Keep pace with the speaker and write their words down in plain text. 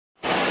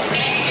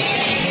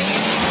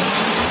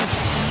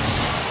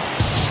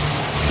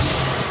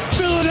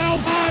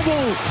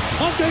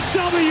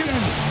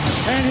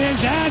his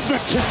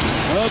advocate.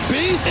 The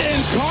beast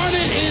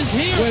incarnate is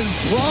here. When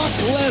Brock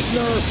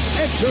Lesnar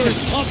enters,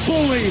 a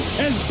bully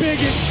as big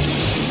as...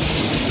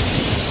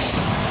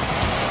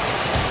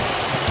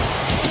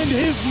 And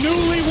his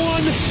newly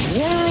won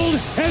World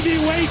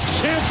Heavyweight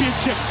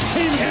Championship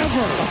team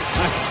ever.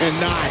 I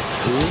cannot.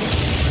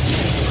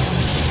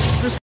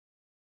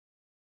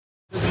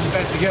 This is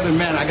back together,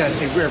 man. I gotta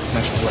say, we're a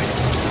special play.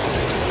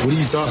 What are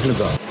you talking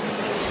about?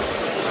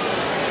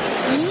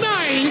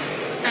 Night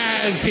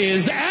as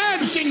his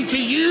absent to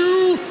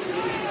you,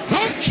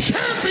 the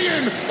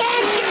champion of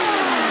the...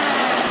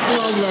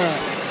 Love that.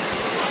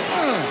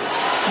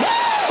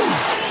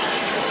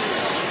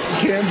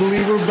 Can't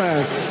believe we're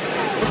back.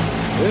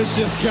 This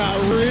just got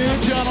real,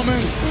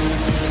 gentlemen.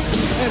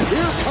 And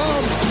here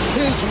comes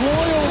his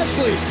royal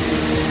sleep.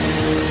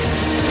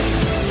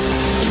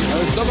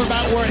 There's something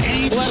about where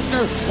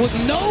Lesnar with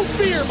no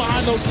fear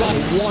behind those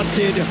guns.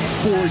 Wanted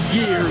for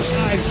years.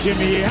 Guys,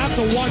 Jimmy, you have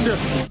to wonder.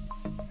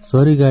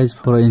 Sorry guys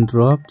for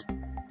interrupt.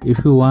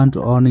 If you want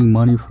earning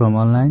money from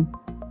online,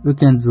 you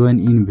can join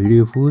in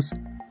video post.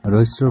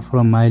 Register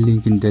from my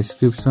link in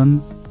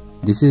description.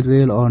 This is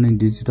real earning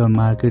digital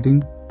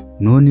marketing.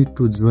 No need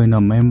to join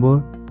a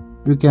member.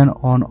 You can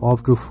earn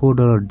up to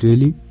 $4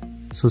 daily.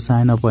 So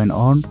sign up and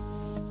earn.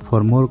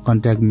 For more,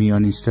 contact me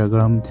on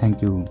Instagram.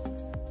 Thank you.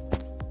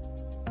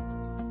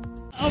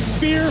 Of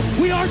fear,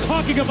 we are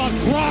talking about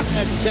Brock.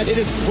 That it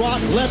is Brock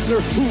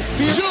Lesnar who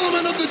fears.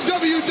 Gentlemen of the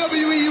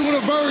WWE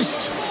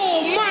Universe,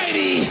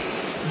 Almighty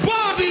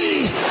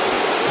Bobby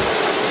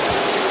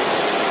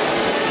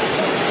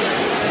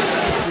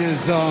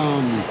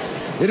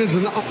it is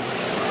an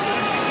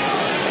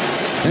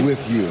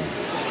with you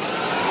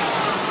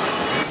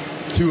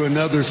to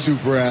another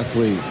super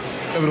athlete.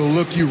 I'm gonna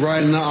look you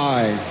right in the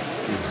eye.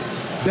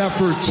 That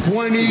for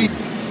 20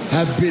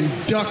 have been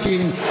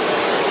ducking.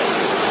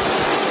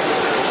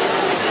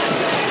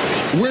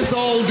 With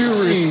all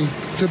due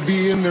respect, to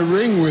be in the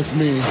ring with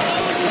me.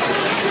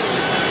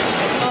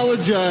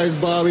 Apologize,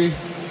 Bobby.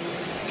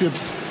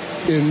 Chips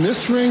in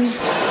this ring.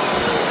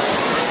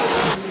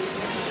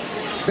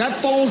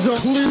 That falls a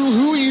clue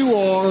who you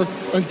are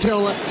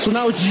until. So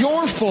now it's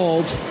your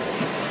fault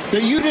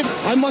that you didn't.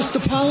 I must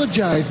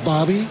apologize,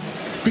 Bobby,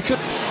 because.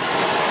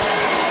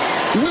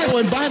 Well,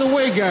 and by the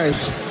way,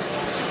 guys,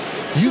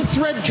 you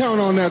thread count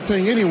on that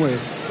thing anyway.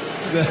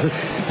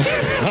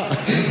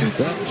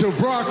 So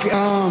Brock,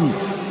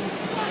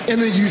 and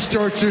then you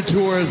start your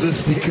tour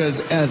because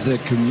as a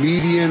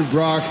comedian,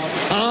 Brock,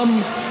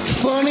 I'm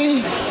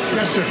funny.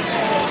 Yes, sir.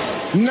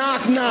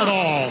 Not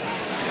all.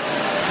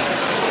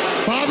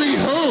 Bobby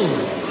who?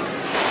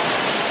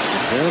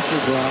 Careful,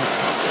 Brock.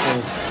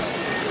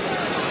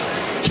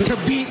 To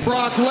beat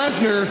Brock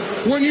Lesnar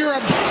when you're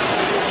a...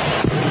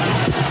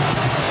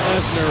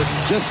 Lesnar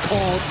just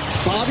called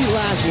Bobby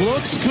Lashley.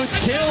 Looks could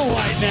kill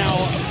right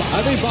now.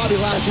 I think Bobby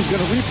Lashley's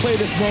going to replay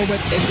this moment.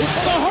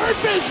 The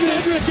Hurt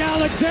Business. Cedric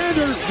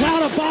Alexander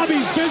out of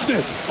Bobby's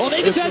business. Oh,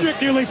 Cedric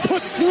nearly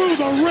put through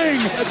the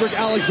ring. Cedric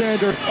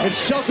Alexander and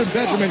Shelton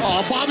Benjamin.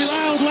 Oh, Bobby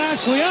loud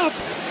Lashley up.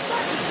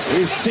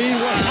 We've seen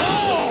what...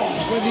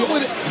 I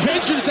would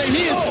venture to say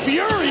he is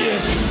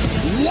furious.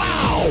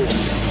 Wow.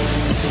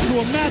 To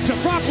a matchup,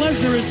 Brock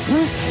Lesnar is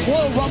brute.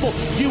 Royal Rumble,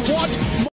 you want